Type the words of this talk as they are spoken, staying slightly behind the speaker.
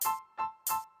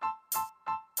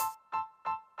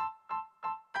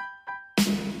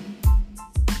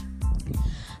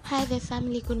Hi there,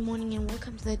 family. Good morning and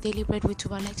welcome to the Daily Bread with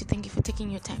Tuba. I'd like to thank you for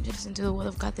taking your time to listen to the Word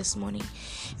of God this morning.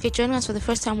 If you're joining us for the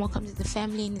first time, welcome to the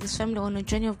family. In this family, on a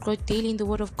journey of growth daily in the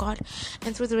Word of God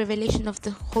and through the revelation of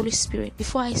the Holy Spirit.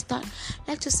 Before I start, I'd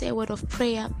like to say a word of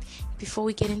prayer before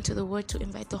we get into the Word to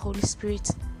invite the Holy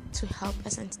Spirit to help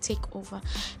us and to take over.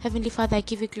 Heavenly Father, I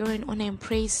give you glory and honor and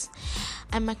praise.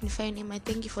 I magnify your name. I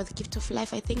thank you for the gift of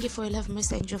life. I thank you for your love,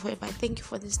 mercy, and joy forever. I thank you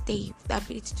for this day. The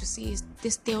ability to see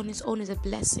this day on its own is a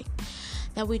blessing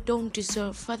that we don't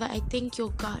deserve. Father, I thank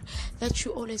you, God, that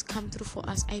you always come through for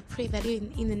us. I pray that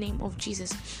in the name of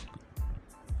Jesus,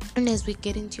 and as we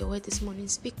get into your word this morning,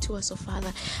 speak to us, oh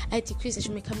Father. I decrease that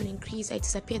you may come and increase. I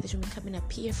disappear that you may come and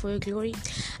appear for your glory.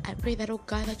 I pray that, oh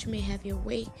God, that you may have your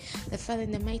way. That, Father,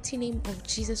 in the mighty name of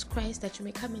Jesus Christ, that you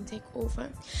may come and take over.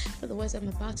 For the words I'm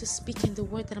about to speak and the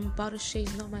word that I'm about to share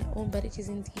is not my own, but it is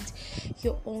indeed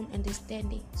your own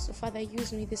understanding. So, Father,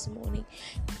 use me this morning.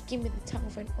 Give me the tongue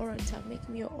of an orator. Make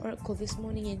me your oracle this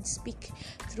morning and speak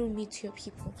through me to your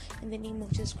people. In the name of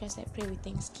Jesus Christ, I pray with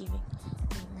thanksgiving.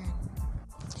 Amen.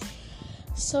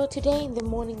 So today in the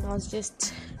morning, I was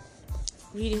just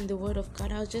reading the Word of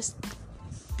God.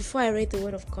 Before I read the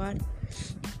Word of God,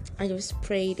 I just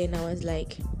prayed and I was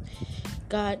like,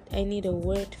 God, I need a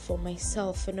word for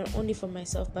myself, and not only for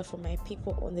myself, but for my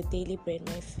people on the Daily Bread,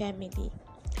 my family.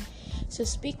 So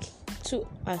speak to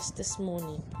us this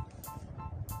morning.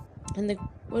 And the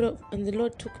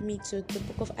Lord took me to the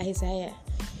book of Isaiah,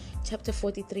 chapter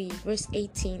 43, verse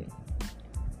 18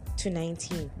 to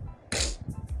 19.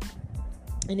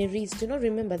 And it reads, "Do not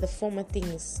remember the former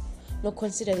things, nor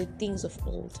consider the things of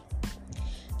old.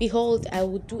 Behold, I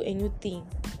will do a new thing.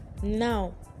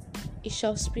 Now it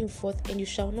shall spring forth, and you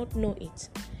shall not know it.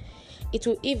 It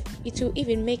will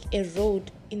even make a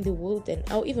road in the wilderness.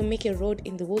 I will even make a road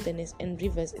in the wilderness and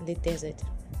rivers in the desert."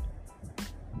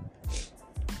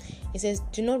 It says,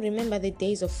 "Do not remember the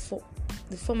days of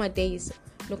the former days,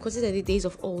 nor consider the days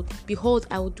of old. Behold,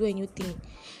 I will do a new thing.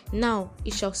 Now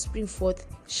it shall spring forth.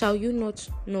 Shall you not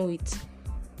know it?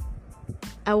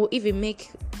 I will even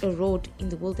make a road in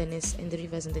the wilderness and the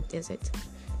rivers in the desert."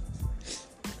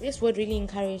 This word really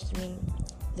encouraged me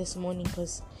this morning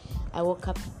because I woke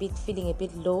up feeling a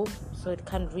bit low, so it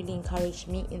can't really encourage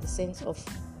me in the sense of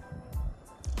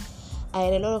I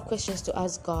had a lot of questions to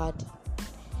ask God.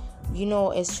 You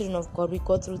know, as children of God, we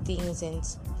go through things and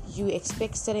you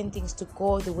expect certain things to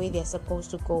go the way they're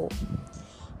supposed to go,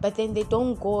 but then they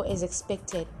don't go as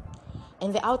expected,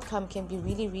 and the outcome can be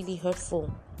really, really hurtful.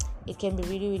 It can be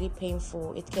really, really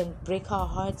painful. It can break our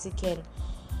hearts. It can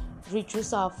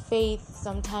reduce our faith.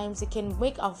 Sometimes it can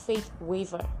make our faith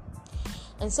waver.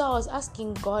 And so I was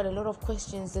asking God a lot of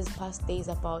questions these past days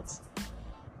about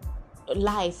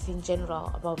life in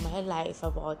general, about my life,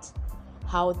 about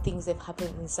how things have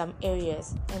happened in some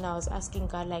areas. And I was asking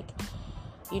God, like,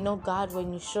 God,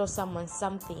 when you show someone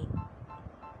something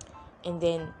and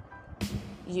then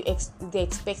they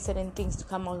expect certain things to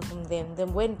come out from them,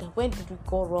 then when did we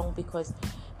go wrong? Because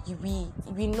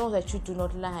we know that you do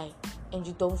not lie and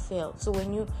you don't fail. So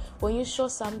when you saw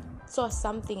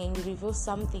something and you reveal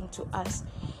something to us,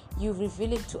 you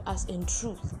reveal it to us in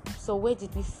truth. So where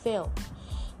did we fail?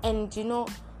 And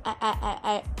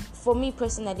I for me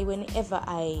personally,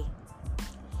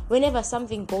 whenever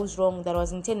something goes wrong that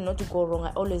was intended not to go wrong,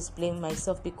 I always blame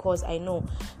myself, because I know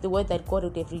the word that God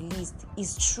would have released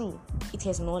is true. It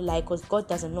has no lie, because God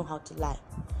doesn't know how to lie.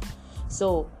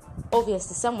 So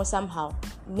obviously, somehow,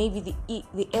 maybe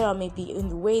the error may be in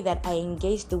the way that I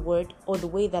engaged the word, or the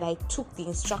way that I took the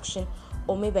instruction,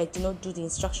 or maybe I did not do the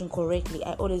instruction correctly.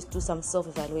 I always do some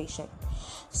self-evaluation.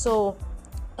 So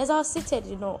as I was seated,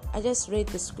 I just read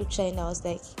the scripture and I was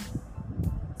like,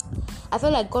 I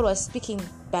felt like God was speaking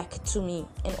back to me,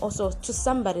 and also to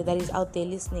somebody that is out there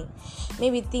listening.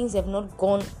 Maybe things have not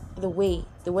gone the way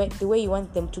you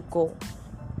want them to go,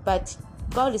 but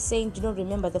God is saying, do not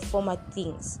remember the former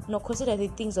things, nor consider the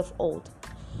things of old.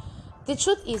 The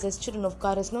truth is, as children of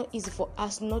God, it's not easy for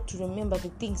us not to remember the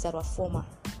things that were former.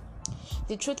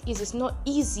 The truth is, it's not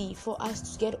easy for us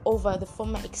to get over the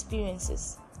former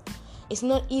experiences. It's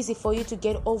not easy for you to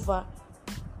get over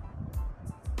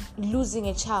losing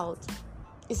a child.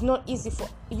 It's not easy for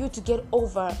you to get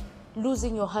over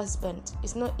losing your husband.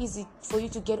 It's not easy for you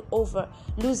to get over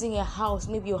losing a house.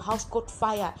 Maybe your house caught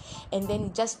fire and then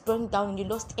it just burned down and you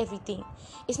lost everything.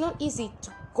 It's not easy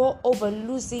to go over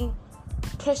losing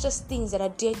precious things that are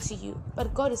dear to you.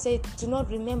 But God has said, do not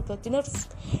remember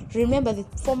the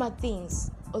former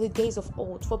things or the days of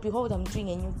old, for behold, I'm doing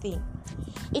a new thing.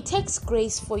 It takes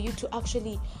grace for you to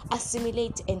actually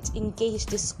assimilate and engage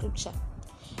this scripture.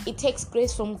 It takes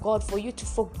grace from God for you to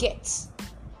forget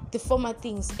the former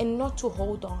things and not to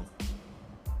hold on.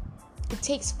 It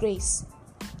takes grace.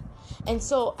 And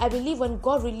so I believe when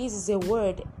God releases a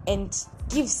word and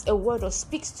gives a word or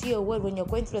speaks to you a word when you're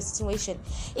going through a situation,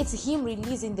 it's Him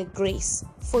releasing the grace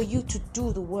for you to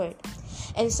do the word.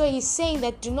 And so He's saying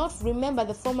that do not remember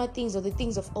the former things or the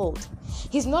things of old.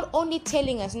 He's not only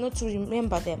telling us not to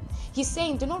remember them. He's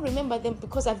saying do not remember them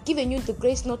because I've given you the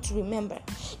grace not to remember.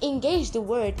 Engage the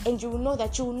word and you will know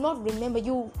that you will not remember.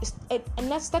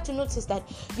 And start to notice that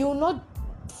you will not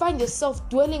find yourself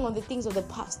dwelling on the things of the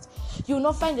past. You will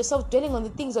not find yourself dwelling on the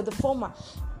things of the former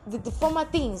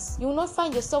things. You will not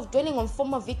find yourself dwelling on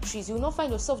former victories. You will not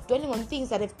find yourself dwelling on things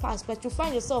that have passed, but you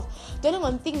find yourself dwelling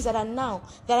on things that are now,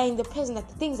 that are in the present, that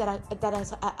the things that are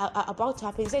about to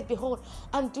happen. He said, behold,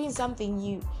 I'm doing something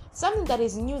new. Something that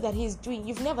is new that He's doing.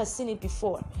 You've never seen it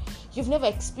before. You've never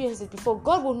experienced it before.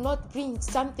 God will not bring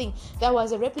something that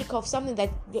was a replica of something that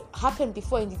happened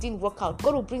before and it didn't work out.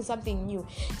 God will bring something new.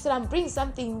 He said, I'm bringing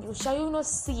something new. Shall you not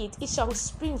see it? It shall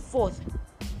spring forth.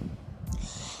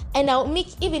 And I'll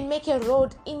even make a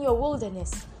road in your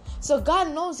wilderness. So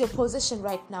God knows your position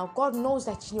right now. God knows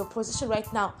that in your position right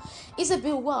now is a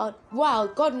bit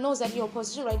wild. God knows that your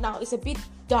position right now is a bit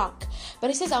dark. But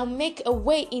He says, I'll make a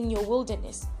way in your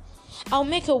wilderness. I'll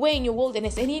make a way in your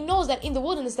wilderness. And He knows that in the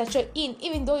wilderness that you're in,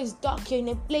 even though it's dark, you're in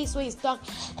a place where it's dark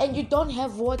and you don't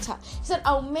have water. He said,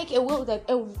 I'll make a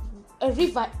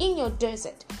river in your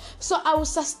desert. So I will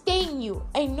sustain you.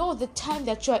 I know the time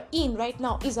that you're in right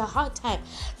now is a hard time.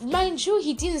 Mind you,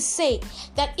 He didn't say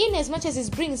that in as much as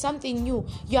He's bringing something new,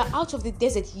 you're out of the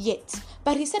desert yet.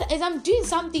 But He said, as I'm doing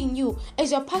something new,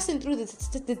 as you're passing through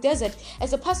the desert,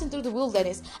 as you're passing through the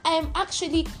wilderness, I am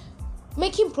actually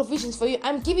making provisions for you.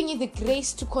 I'm giving you the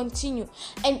grace to continue.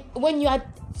 And when you are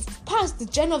past the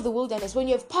journey of the wilderness, when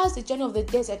you have passed the journey of the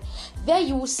desert, there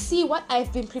you will see what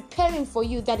I've been preparing for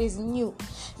you that is new.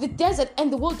 The desert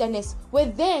and the wilderness were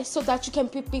there so that you can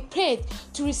be prepared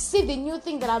to receive the new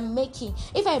thing that I'm making.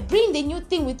 If I bring the new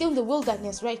thing within the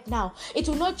wilderness right now, it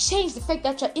will not change the fact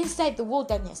that you're inside the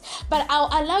wilderness, but I'll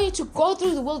allow you to go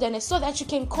through the wilderness so that you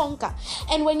can conquer.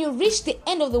 And when you reach the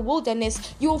end of the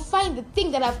wilderness, you will find the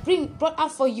thing that I've brought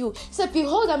up for you. So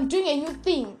behold, I'm doing a new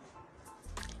thing.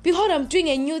 Behold, I'm doing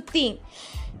a new thing.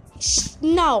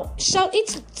 Now shall it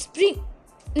spring.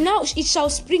 Now it shall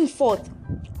spring forth,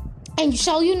 and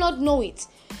shall you not know it?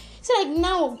 So like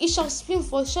now it shall spring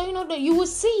forth. Shall you not know? You will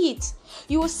see it.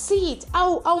 You will see it.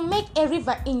 I'll make a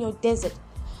river in your desert.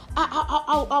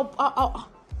 I'll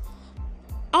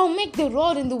make the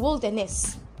road in the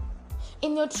wilderness.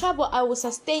 In your trouble, I will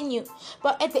sustain you.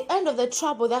 But at the end of the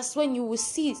trouble, that's when you will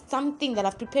see something that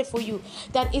I've prepared for you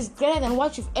that is greater than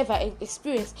what you've ever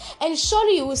experienced. And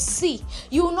surely you will see.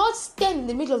 You will not stand in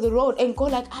the middle of the road and go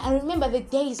like, I remember the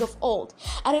days of old.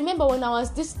 I remember when I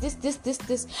was this.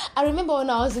 I remember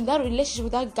when I was in that relationship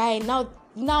with that guy, and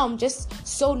now I'm just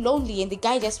so lonely and the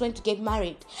guy just went to get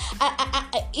married.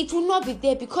 It will not be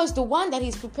there, because the one that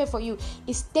He's prepared for you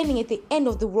is standing at the end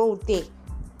of the road there.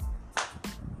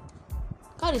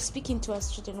 God is speaking to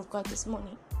us, children of God, this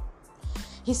morning.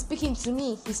 He's speaking to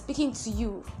me. He's speaking to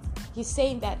you. He's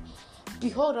saying that,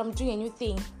 behold, I'm doing a new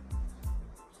thing.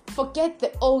 Forget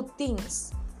the old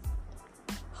things.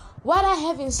 What I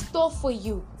have in store for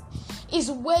you is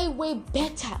way, way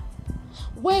better,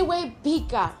 way, way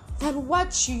bigger than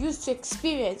what you used to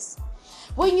experience.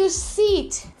 When you see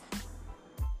it,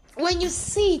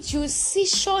 you will see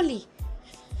surely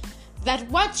that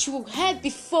what you had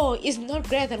before is not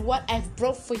greater than what I've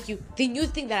brought for you, the new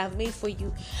thing that I've made for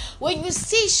you. When you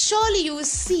see, surely you will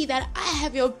see that I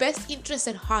have your best interest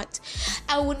at heart.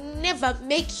 I will never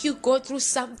make you go through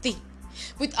something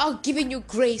without giving you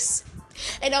grace.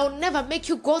 And I will never make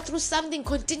you go through something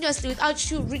continuously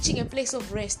without you reaching a place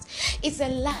of rest. It's a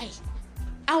lie.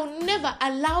 I will never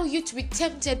allow you to be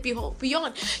tempted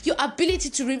beyond your ability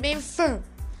to remain firm.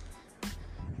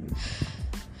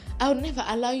 I will never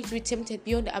allow you to be tempted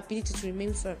beyond the ability to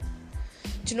remain firm.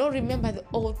 Do not remember the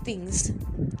old things.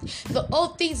 The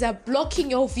old things are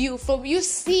blocking your view from you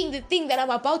seeing the thing that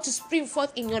I'm about to spring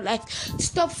forth in your life.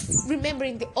 Stop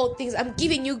remembering the old things. I'm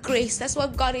giving you grace. That's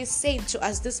what God is saying to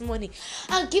us this morning.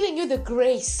 I'm giving you the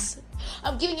grace.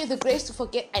 I'm giving you the grace to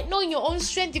forget. I know in your own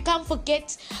strength you can't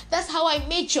forget. That's how I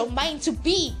made your mind to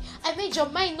be. I made your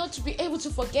mind not to be able to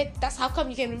forget. That's how come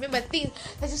you can remember things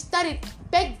that you studied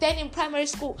back then in primary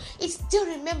school. It still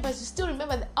remembers. You still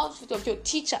remember the outfit of your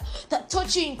teacher that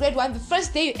taught you in grade 1 the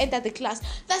first day you entered the class.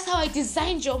 That's how I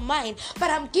designed your mind. But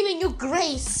I'm giving you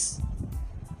grace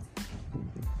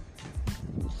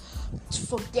to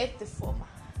forget the former,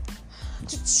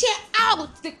 to tear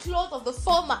out the cloth of the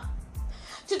former,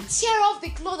 to tear off the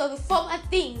cloth of the former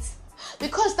things,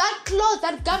 Because that cloth,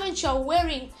 that garment you're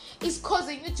wearing is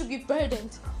causing you to be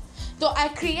burdened. Though I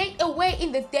create a way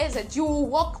in the desert, you will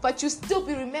walk, but you'll still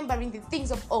be remembering the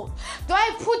things of old. Though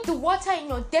I put the water in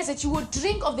your desert, you will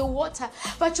drink of the water,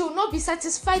 but you will not be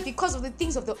satisfied because of the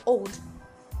things of the old.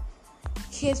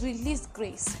 He has released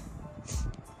grace.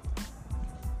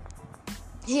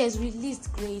 He has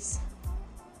released grace.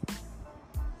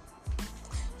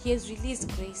 He has released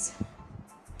grace.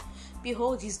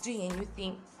 Behold, he's doing a new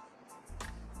thing.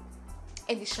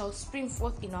 And it shall spring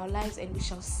forth in our lives, and we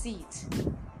shall see it.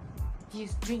 He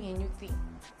is doing a new thing.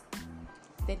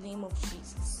 In the name of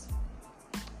Jesus.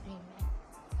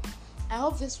 Amen. I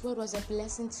hope this word was a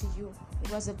blessing to you.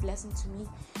 It was a blessing to me.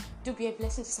 To be a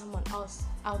blessing to someone else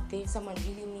out there. Someone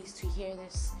really needs to hear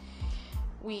this.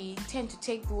 We tend to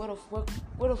take the word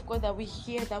of God that we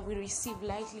hear, that we receive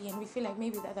lightly, and we feel like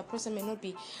maybe the other person may not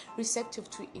be receptive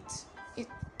to it.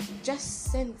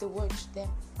 Just send the word to them,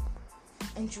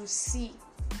 and you'll see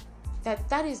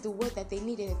that is the word that they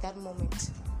needed at that moment.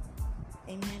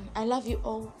 Amen. I love you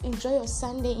all. Enjoy your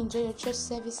Sunday. Enjoy your church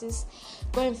services.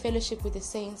 Go in fellowship with the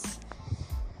saints,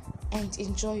 and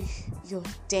enjoy your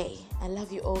day. I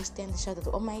love you all. Stay in the shadow of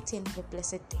the Almighty, and have a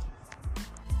blessed day.